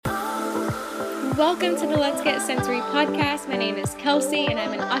Welcome to the Let's Get Sensory podcast. My name is Kelsey, and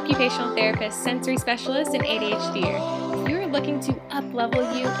I'm an occupational therapist, sensory specialist, and ADHDer. If you're looking to up-level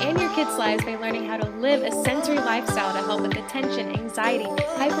you and your kids' lives by learning how to live a sensory lifestyle to help with attention, anxiety,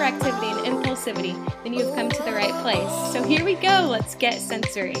 hyperactivity, and impulsivity, then you've come to the right place. So here we go. Let's get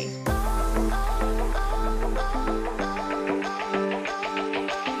sensory.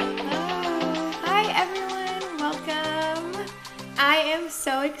 I am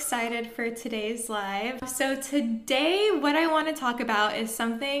so excited for today's live. So today what I want to talk about is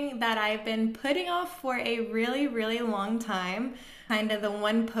something that I've been putting off for a really, really long time. Kind of the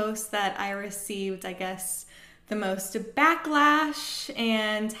one post that I received, I guess, the most backlash,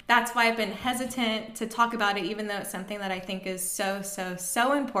 and that's why I've been hesitant to talk about it, even though it's something that I think is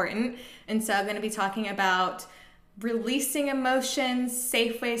so important. And so I'm going to be talking about releasing emotions,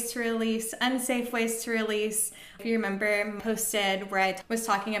 safe ways to release, unsafe ways to release. If you remember, I posted where I was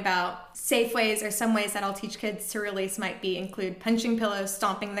talking about safe ways or some ways that I'll teach kids to release might include punching pillows,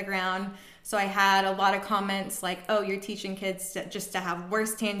 stomping the ground. So I had a lot of comments like, oh, you're teaching kids just to have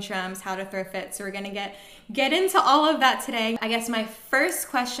worse tantrums, how to throw fits. So we're going to get into all of that today. I guess my first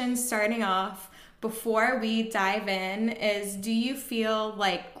question starting off before we dive in is, do you feel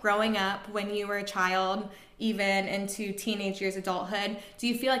like growing up when you were a child, even into teenage years, adulthood, do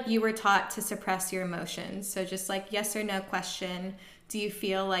you feel like you were taught to suppress your emotions? So just like yes or no question, do you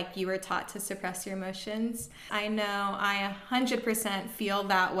feel like you were taught to suppress your emotions? I know I 100% feel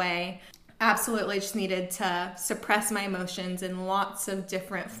that way. Absolutely just needed to suppress my emotions in lots of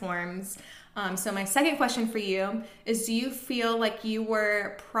different forms. So my second question for you is, do you feel like you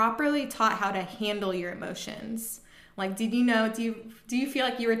were properly taught how to handle your emotions? Like, do you feel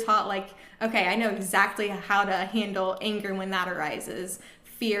like you were taught like, okay, I know exactly how to handle anger when that arises,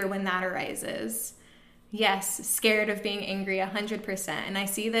 fear when that arises? Yes, scared of being angry 100%. And I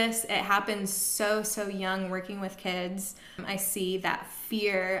see this, it happens so young working with kids. I see that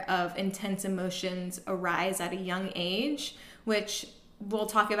fear of intense emotions arise at a young age, which we'll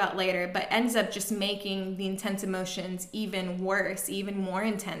talk about later, but ends up just making the intense emotions even worse, even more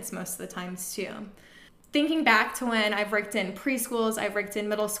intense most of the times too. Thinking back to when I've worked in preschools, I've worked in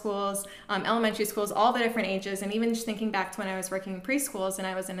middle schools, elementary schools, all the different ages, and even just thinking back to when I was working in preschools and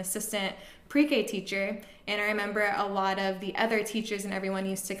I was an assistant pre-K teacher, and I remember a lot of the other teachers and everyone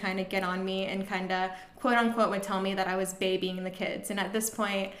used to kind of get on me and kind of quote unquote would tell me that I was babying the kids. And at this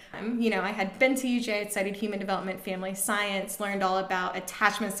point, I had been to UJ, I'd studied human development, family science, learned all about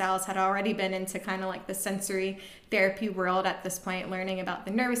attachment styles, had already been into kind of like the sensory therapy world at this point, learning about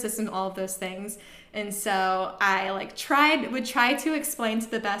the nervous system, all of those things. And so I would try to explain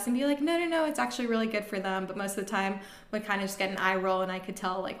to the best and be like, no, it's actually really good for them. But most of the time would kind of just get an eye roll, and I could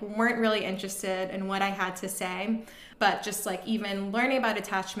tell like weren't really interested in what I had to say. But just like even learning about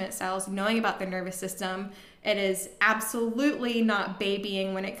attachment styles, knowing about the nervous system, it is absolutely not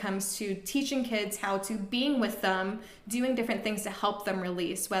babying when it comes to teaching kids how to being with them, doing different things to help them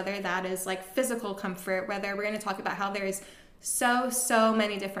release, whether that is like physical comfort, whether we're going to talk about how there's so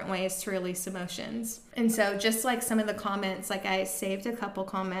many different ways to release emotions. And so just like some of the comments, like I saved a couple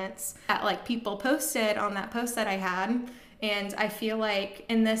comments that like people posted on that post that I had. And I feel like,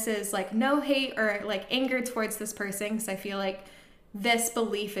 and this is like no hate or like anger towards this person, because I feel like this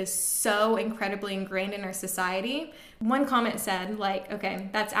belief is so incredibly ingrained in our society. One comment said like, okay,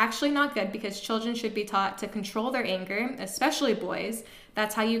 that's actually not good because children should be taught to control their anger, especially boys.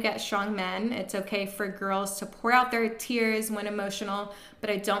 That's how you get strong men. It's okay for girls to pour out their tears when emotional, but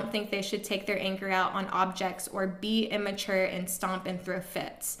I don't think they should take their anger out on objects or be immature and stomp and throw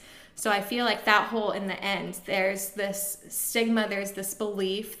fits. So I feel like that whole, in the end, there's this stigma, there's this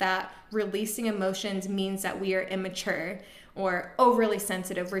belief that releasing emotions means that we are immature or overly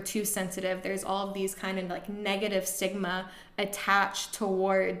sensitive, we're too sensitive. There's all of these kind of like negative stigma attached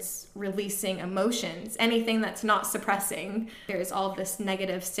towards releasing emotions. Anything that's not suppressing, there's all of this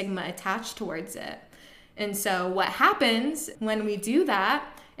negative stigma attached towards it. And so what happens when we do that,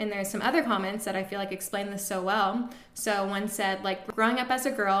 and there's some other comments that I feel like explain this so well. So one said, like, growing up as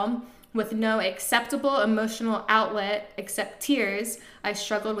a girl with no acceptable emotional outlet except tears, I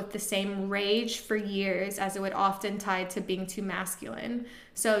struggled with the same rage for years, as it would often tied to being too masculine.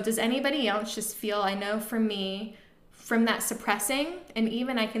 So does anybody else just feel, I know for me, from that suppressing, and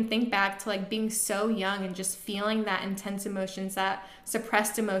even I can think back to like being so young and just feeling that intense emotions, that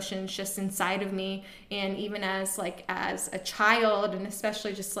suppressed emotions just inside of me. And even as a child, and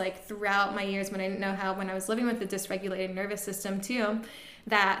especially just like throughout my years when I didn't know how, when I was living with a dysregulated nervous system too,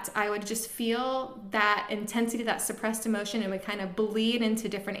 that I would just feel that intensity, that suppressed emotion, and would kind of bleed into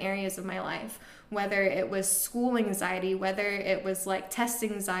different areas of my life. whether it was school anxiety, whether it was like test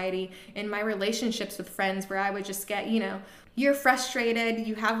anxiety, in my relationships with friends where I would just get, you're frustrated,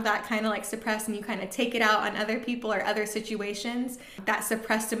 you have that kind of like suppressed, and you kind of take it out on other people or other situations, that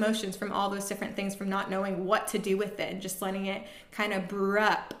suppressed emotions from all those different things, from not knowing what to do with it and just letting it kind of brew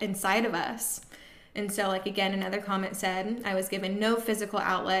up inside of us. And so, like, again, another comment said, I was given no physical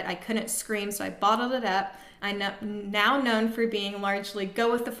outlet. I couldn't scream, so I bottled it up. I'm now known for being largely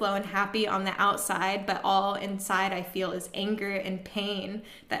go with the flow and happy on the outside, but all inside I feel is anger and pain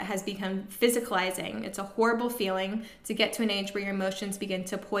that has become physicalizing. It's a horrible feeling to get to an age where your emotions begin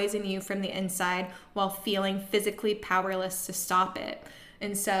to poison you from the inside while feeling physically powerless to stop it.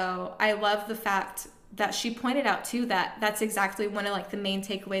 And so I love the fact that she pointed out too, that that's exactly one of like the main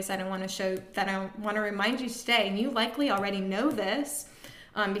takeaways that I want to remind you today. And you likely already know this,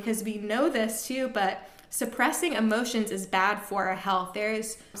 because we know this too, but suppressing emotions is bad for our health.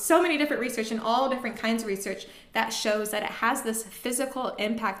 There's so many different research and all different kinds of research that shows that it has this physical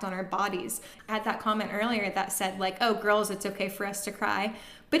impact on our bodies. I had that comment earlier that said like, oh, girls, it's okay for us to cry.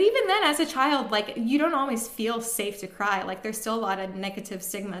 But even then, as a child, like, you don't always feel safe to cry. Like, there's still a lot of negative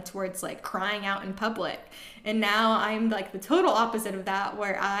stigma towards like crying out in public. And now I'm like the total opposite of that,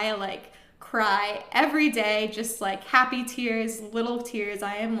 where I like cry every day, just like happy tears, little tears.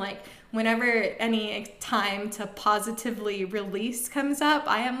 I am like, whenever any time to positively release comes up,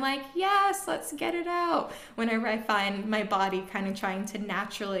 I am like, yes, let's get it out. Whenever I find my body kind of trying to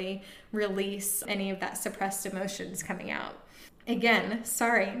naturally release any of that suppressed emotions coming out. Again,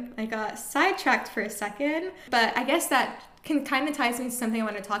 sorry, I got sidetracked for a second, but I guess that can kind of ties me to something I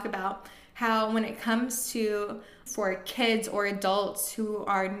want to talk about. How when it comes to for kids or adults who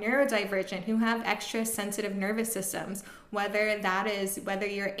are neurodivergent, who have extra sensitive nervous systems, whether you're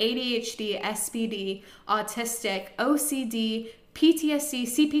ADHD, SPD, autistic, OCD, PTSD,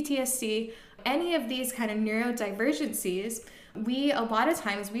 CPTSD, any of these kind of neurodivergencies, a lot of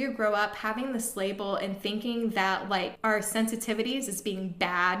times we grow up having this label and thinking that like our sensitivities is being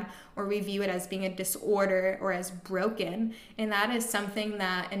bad, or we view it as being a disorder or as broken. And that is something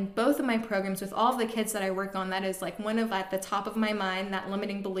that in both of my programs with all of the kids that I work on, that is like one of at the top of my mind, that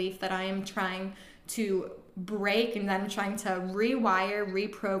limiting belief that I am trying to break and that I'm trying to rewire,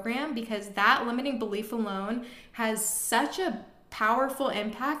 reprogram, because that limiting belief alone has such a powerful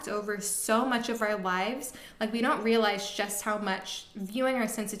impact over so much of our lives. Like, we don't realize just how much viewing our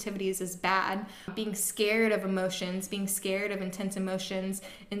sensitivities as bad, being scared of emotions, being scared of intense emotions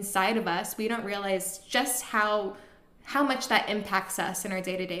inside of us, we don't realize just how much that impacts us in our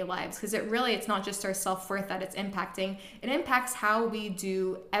day-to-day lives. Because it's not just our self-worth that it's impacting, it impacts how we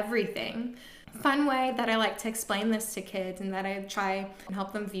do everything. Fun way that I like to explain this to kids, and that I try and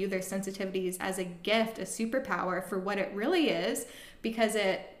help them view their sensitivities as a gift, a superpower for what it really is. Because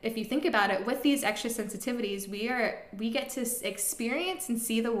if you think about it, with these extra sensitivities, we get to experience and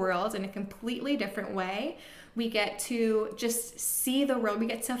see the world in a completely different way. We get to just see the world. We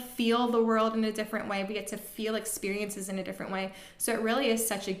get to feel the world in a different way. We get to feel experiences in a different way. So it really is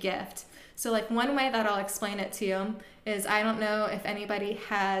such a gift. So like one way that I'll explain it to you is, I don't know if anybody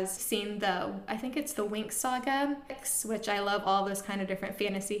has seen I think it's the Winx Saga, which I love all those kind of different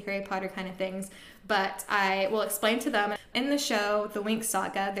fantasy Harry Potter kind of things, but I will explain to them. In the show, the Winx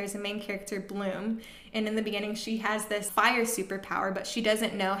Saga, there's a main character, Bloom, and in the beginning she has this fire superpower, but she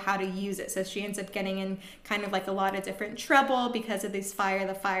doesn't know how to use it. So she ends up getting in kind of like a lot of different trouble because of the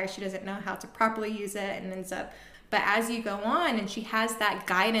fire. She doesn't know how to properly use it and ends up. But as you go on, and she has that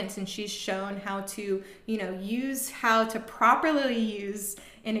guidance, and she's shown how to, how to properly use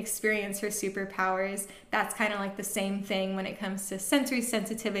and experience her superpowers. That's kind of like the same thing when it comes to sensory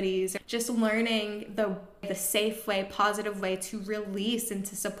sensitivities, just learning the safe way, positive way to release and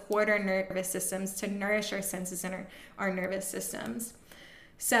to support our nervous systems, to nourish our senses and our nervous systems.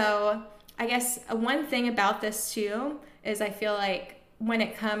 So I guess one thing about this too is I feel like when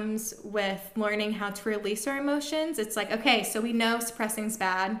it comes with learning how to release our emotions, it's like, okay, so we know suppressing's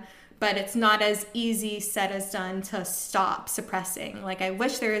bad, but it's not as easy said as done to stop suppressing. Like, I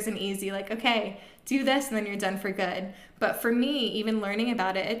wish there was an easy, like, okay, do this and then you're done for good. But for me, even learning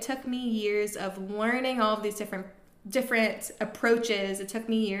about it, it took me years of learning all of these different approaches. It took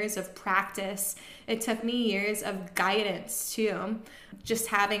me years of practice. It took me years of guidance too. Just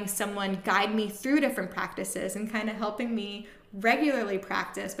having someone guide me through different practices and kind of helping me regularly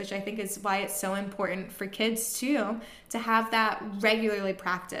practice, which I think is why it's so important for kids too, to have that regularly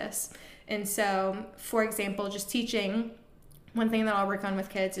practice. And so, for example, just teaching, one thing that I'll work on with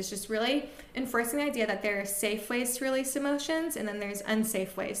kids is just really enforcing the idea that there are safe ways to release emotions and then there's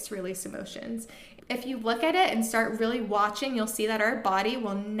unsafe ways to release emotions. if you look at it and start really watching, you'll see that our body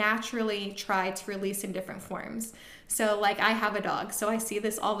will naturally try to release in different forms. So like I have a dog, so I see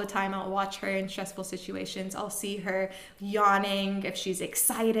this all the time. I'll watch her in stressful situations. I'll see her yawning if she's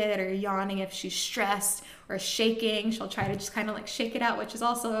excited, or yawning if she's stressed, or shaking. She'll try to just kind of like shake it out, which is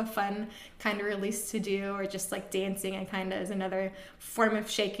also a fun kind of release to do, or just like dancing, and kind of is another form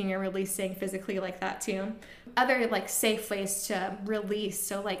of shaking or releasing physically like that too. Other like safe ways to release,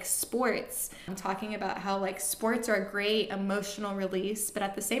 so like sports. I'm talking about how like sports are a great emotional release, but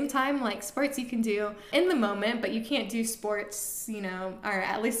at the same time, like sports you can do in the moment, but you can't do sports, you know, or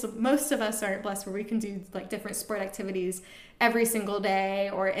at least most of us aren't blessed where we can do like different sport activities every single day,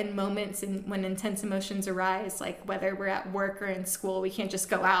 or in moments when intense emotions arise, like whether we're at work or in school, we can't just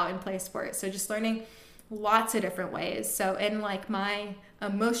go out and play sports. So just learning lots of different ways. So in like my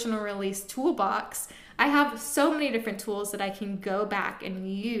emotional release toolbox, I have so many different tools that I can go back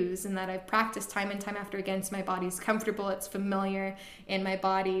and use, and that I've practiced time and time after again, so my body's comfortable, it's familiar in my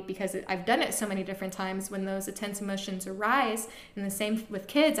body, because I've done it so many different times. When those intense emotions arise, and the same with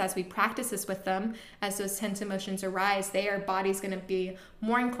kids, as we practice this with them, as those intense emotions arise, their body's going to be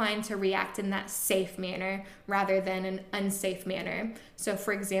more inclined to react in that safe manner rather than an unsafe manner. So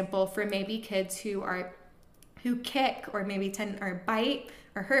for example, for maybe kids who kick, or maybe or bite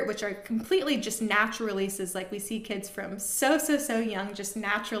or hurt, which are completely just natural releases. Like we see kids from so young, just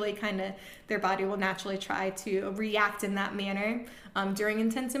naturally their body will naturally try to react in that manner during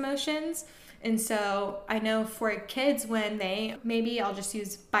intense emotions. And so I know for kids, when maybe I'll just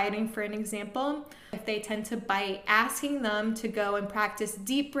use biting for an example. If they tend to bite, asking them to go and practice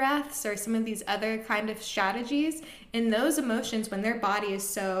deep breaths or some of these other kind of strategies in those emotions, when their body is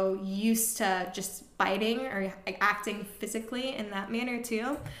so used to just biting or acting physically in that manner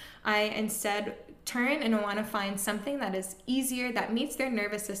too, I instead turn and want to find something that is easier, that meets their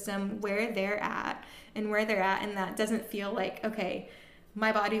nervous system where they're at, and that doesn't feel like, okay,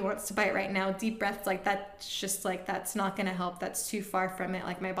 my body wants to bite right now, deep breaths, like that's just like, that's not going to help. That's too far from it.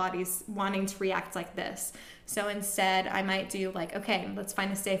 Like my body's wanting to react like this. So instead I might do like, okay, let's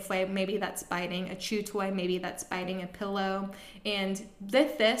find a safe way. Maybe that's biting a chew toy. Maybe that's biting a pillow. And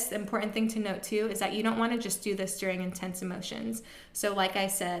with this, the important thing to note too, is that you don't want to just do this during intense emotions. So like I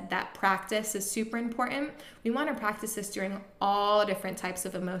said, that practice is super important. We want to practice this during all different types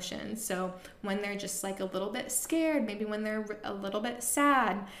of emotions. So when they're just like a little bit scared, maybe when they're a little bit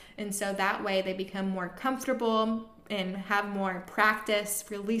sad. And so that way they become more comfortable and have more practice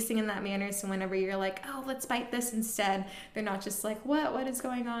releasing in that manner. So whenever you're like, oh, let's bite this instead, they're not just like, what is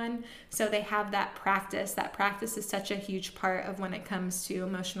going on? So they have that practice. That practice is such a huge part of when it comes to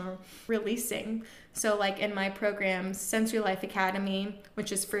emotional releasing. So like in my program, Sensory Life Academy,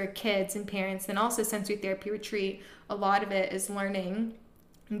 which is for kids and parents, and also Sensory Therapy Retreat, a lot of it is learning,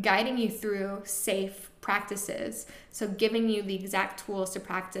 guiding you through safe practices. So giving you the exact tools to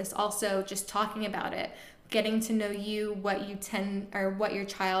practice, also just talking about it, getting to know you, what your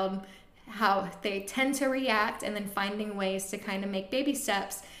child, how they tend to react, and then finding ways to kind of make baby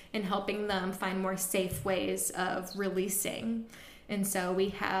steps and helping them find more safe ways of releasing. And so we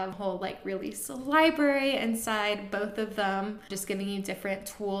have a whole like release library inside both of them, just giving you different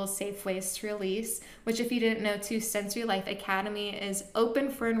tools, safe ways to release, which if you didn't know too, Sensory Life Academy is open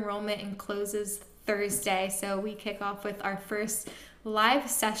for enrollment and closes Thursday. So we kick off with our first live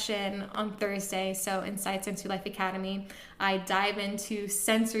session on Thursday. So inside Sensory Life Academy, I dive into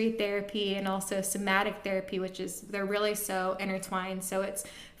sensory therapy and also somatic therapy, they're really so intertwined. So it's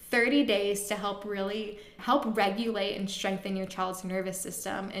 30 days to help regulate and strengthen your child's nervous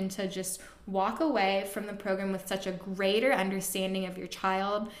system, and to just walk away from the program with such a greater understanding of your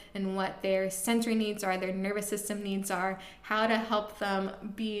child and what their sensory needs are, their nervous system needs are, how to help them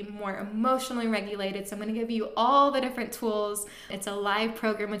be more emotionally regulated. So I'm going to give you all the different tools. It's a live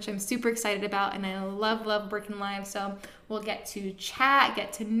program, which I'm super excited about, and I love working live. So we'll get to chat,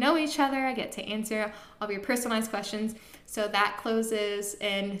 get to know each other, I get to answer all of your personalized questions. So that closes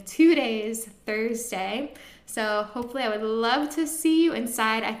in 2 days, Thursday. So hopefully I would love to see you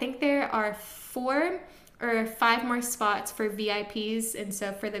inside. I think there are 4 or 5 more spots for VIPs. And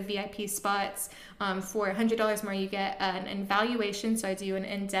so for the VIP spots, for $100 more, you get an evaluation. So I do an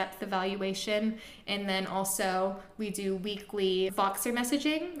in-depth evaluation. And then also we do weekly Voxer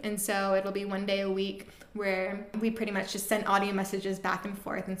messaging. And so it'll be 1 day a week where we pretty much just send audio messages back and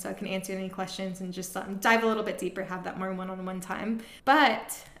forth. And so I can answer any questions and just dive a little bit deeper, have that more one-on-one time.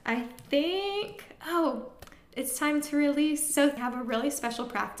 But I think, it's time to release. So I have a really special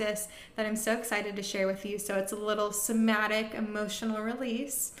practice that I'm so excited to share with you. So it's a little somatic emotional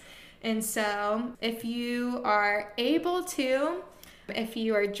release. And so if you are able to, If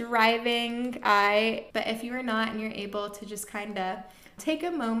you are driving, but if you are not and you're able to just kind of take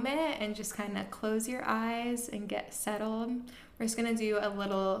a moment and just kind of close your eyes and get settled, we're just going to do a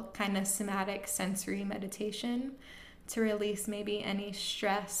little kind of somatic sensory meditation to release maybe any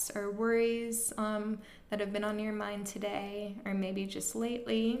stress or worries that have been on your mind today or maybe just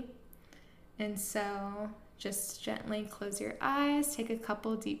lately. And so just gently close your eyes, take a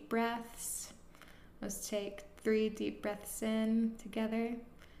couple deep breaths. Let's take 3 deep breaths in together.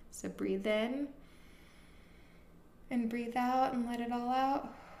 So breathe in and breathe out and let it all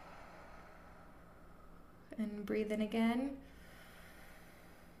out. And breathe in again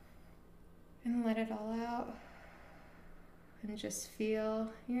and let it all out. And just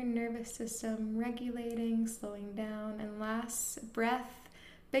feel your nervous system regulating, slowing down. And last breath,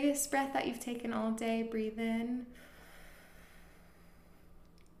 biggest breath that you've taken all day, breathe in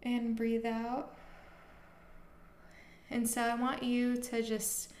and breathe out. And so I want you to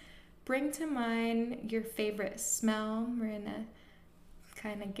just bring to mind your favorite smell. We're going to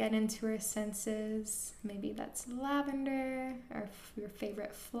kind of get into our senses. Maybe that's lavender or your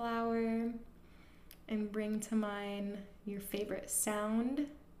favorite flower. And bring to mind your favorite sound.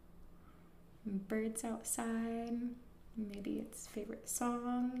 Birds outside. Maybe it's favorite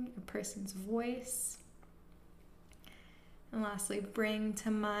song, a person's voice. And lastly, bring to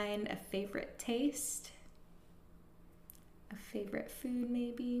mind a favorite taste. A favorite food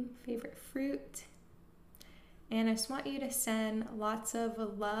maybe, favorite fruit. And I just want you to send lots of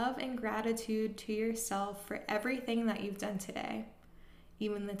love and gratitude to yourself for everything that you've done today.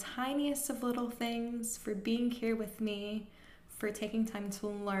 Even the tiniest of little things, for being here with me, for taking time to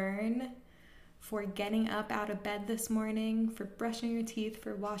learn, for getting up out of bed this morning, for brushing your teeth,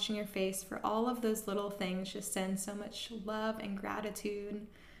 for washing your face, for all of those little things. Just send so much love and gratitude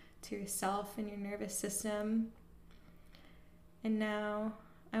to yourself and your nervous system. And now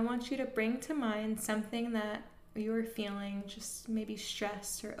I want you to bring to mind something that you're feeling, just maybe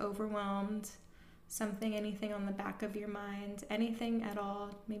stressed or overwhelmed, something, anything on the back of your mind, anything at all,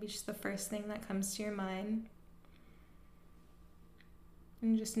 maybe just the first thing that comes to your mind.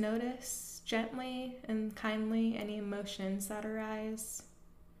 And just notice gently and kindly any emotions that arise.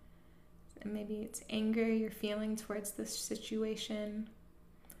 And maybe it's anger you're feeling towards this situation,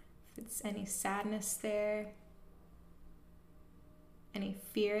 if it's any sadness there, any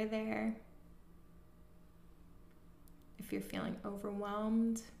fear there, if you're feeling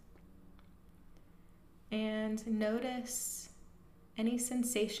overwhelmed. And notice any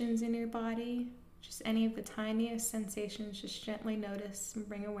sensations in your body, just any of the tiniest sensations, just gently notice and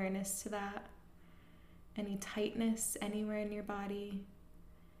bring awareness to that. Any tightness anywhere in your body,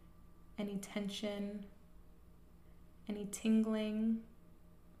 any tension, any tingling,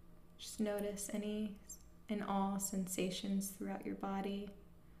 just notice any and all sensations throughout your body.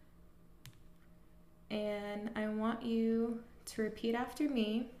 And I want you to repeat after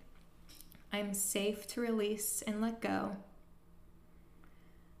me. I'm safe to release and let go.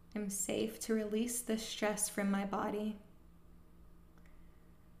 I'm safe to release the stress from my body.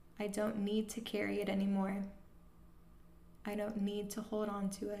 I don't need to carry it anymore. I don't need to hold on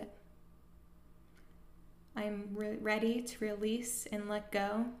to it. I'm ready to release and let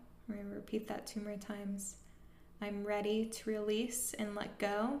go. I'm going to repeat that 2 more times. I'm ready to release and let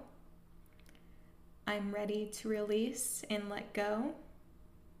go. I'm ready to release and let go.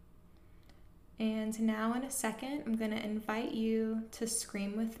 And now in a second, I'm going to invite you to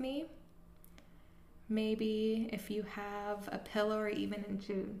scream with me. Maybe if you have a pillow or even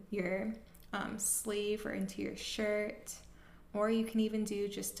into your sleeve or into your shirt, or you can even do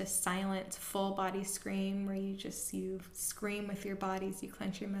just a silent full body scream where you scream with your bodies, you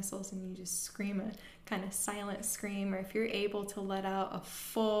clench your muscles and you just scream a kind of silent scream. Or if you're able to let out a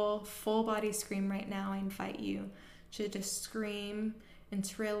full body scream right now, I invite you to just scream and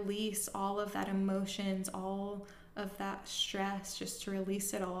to release all of that emotions, all of that stress, just to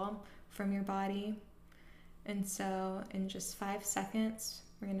release it all from your body. And so in just 5 seconds,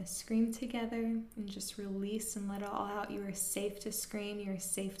 we're going to scream together and just release and let it all out. You are safe to scream. You are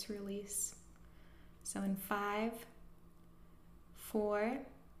safe to release. So in 5, 4,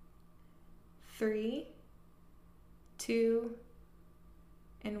 3, 2,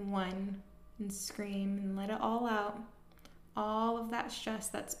 and 1. And scream and let it all out. All of that stress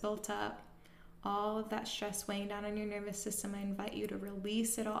that's built up, all of that stress weighing down on your nervous system, I invite you to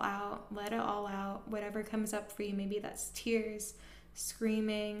release it all out. Let it all out. Whatever comes up for you, maybe that's tears,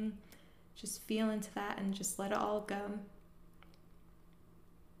 screaming, just feel into that and just let it all go.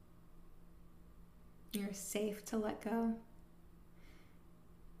 You're safe to let go.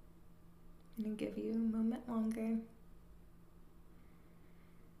 I'm going to give you a moment longer.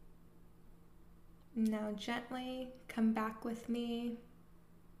 Now gently come back with me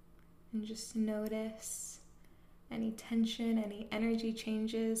and just notice any tension, any energy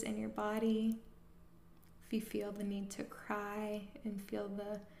changes in your body. If you feel the need to cry and feel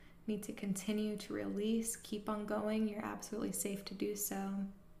the need to continue to release, keep on going, you're absolutely safe to do so.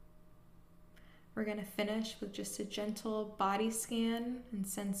 We're going to finish with just a gentle body scan and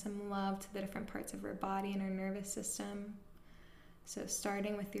send some love to the different parts of our body and our nervous system. So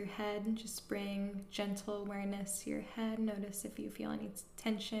starting with your head, just bring gentle awareness to your head. Notice if you feel any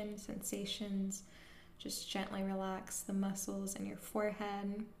tension, sensations. Just gently relax the muscles in your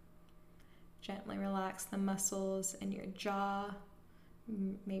forehead. Gently relax the muscles in your jaw.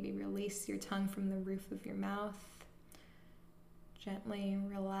 Maybe release your tongue from the roof of your mouth. Gently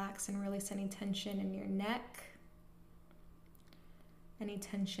relax and release any tension in your neck, any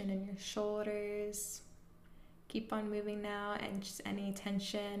tension in your shoulders. Keep on moving now, and just any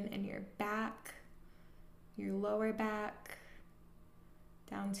tension in your back, your lower back,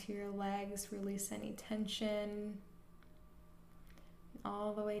 down to your legs. Release any tension,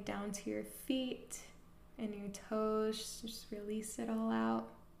 all the way down to your feet and your toes. Just release it all out.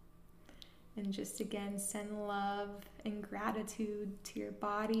 And just again, send love and gratitude to your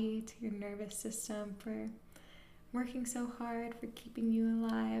body, to your nervous system for working so hard, for keeping you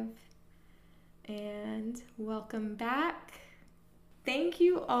alive. And welcome back. Thank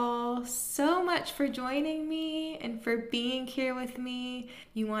you all so much for joining me and for being here with me.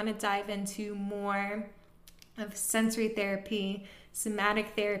 You want to dive into more of sensory therapy,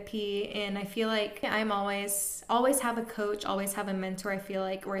 somatic therapy, and I feel like I'm always have a coach, always have a mentor, I feel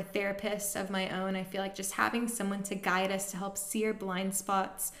like, or a therapist of my own. I feel like just having someone to guide us, to help see our blind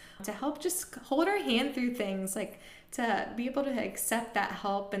spots, to help just hold our hand through things, like to be able to accept that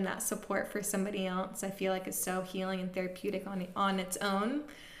help and that support for somebody else, I feel like is so healing and therapeutic on its own.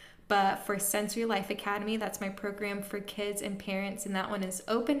 But for Sensory Life Academy, that's my program for kids and parents, and that one is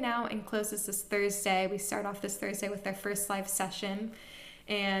open now and closes this Thursday. We start off this Thursday with our first live session.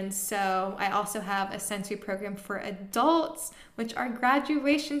 And so I also have a sensory program for adults, which our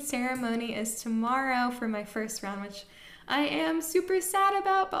graduation ceremony is tomorrow for my first round, which I am super sad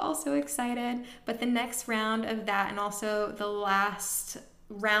about, but also excited. But the next round of that, and also the last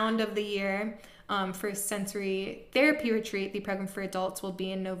round of the year, for sensory therapy retreat, the program for adults, will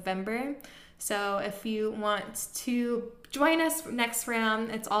be in November. So if you want to join us next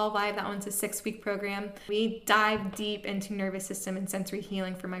round, it's all live. That one's a 6-week program. We dive deep into nervous system and sensory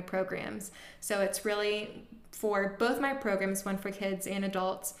healing for my programs. So it's really for both my programs, one for kids and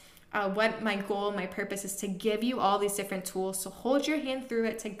adults. What my goal, my purpose is to give you all these different tools, to hold your hand through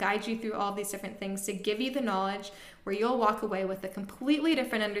it, to guide you through all these different things, to give you the knowledge where you'll walk away with a completely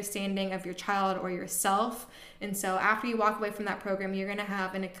different understanding of your child or yourself. And so after you walk away from that program, you're going to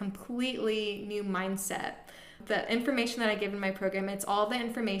have a completely new mindset. The information that I give in my program, it's all the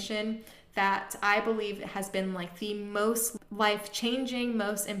information that I believe has been like the most life-changing,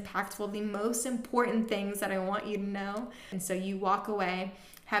 most impactful, the most important things that I want you to know. And so you walk away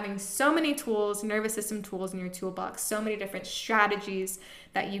having so many tools, nervous system tools in your toolbox, so many different strategies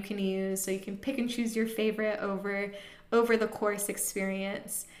that you can use, so you can pick and choose your favorite over the course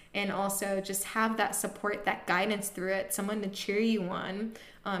experience, and also just have that support, that guidance through it, someone to cheer you on,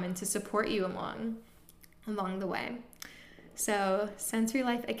 and to support you along the way. So Sensory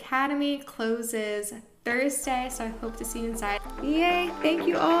Life Academy closes Thursday, so I hope to see you inside. Yay, thank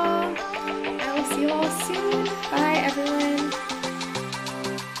you all. I will see you all soon. Bye, everyone.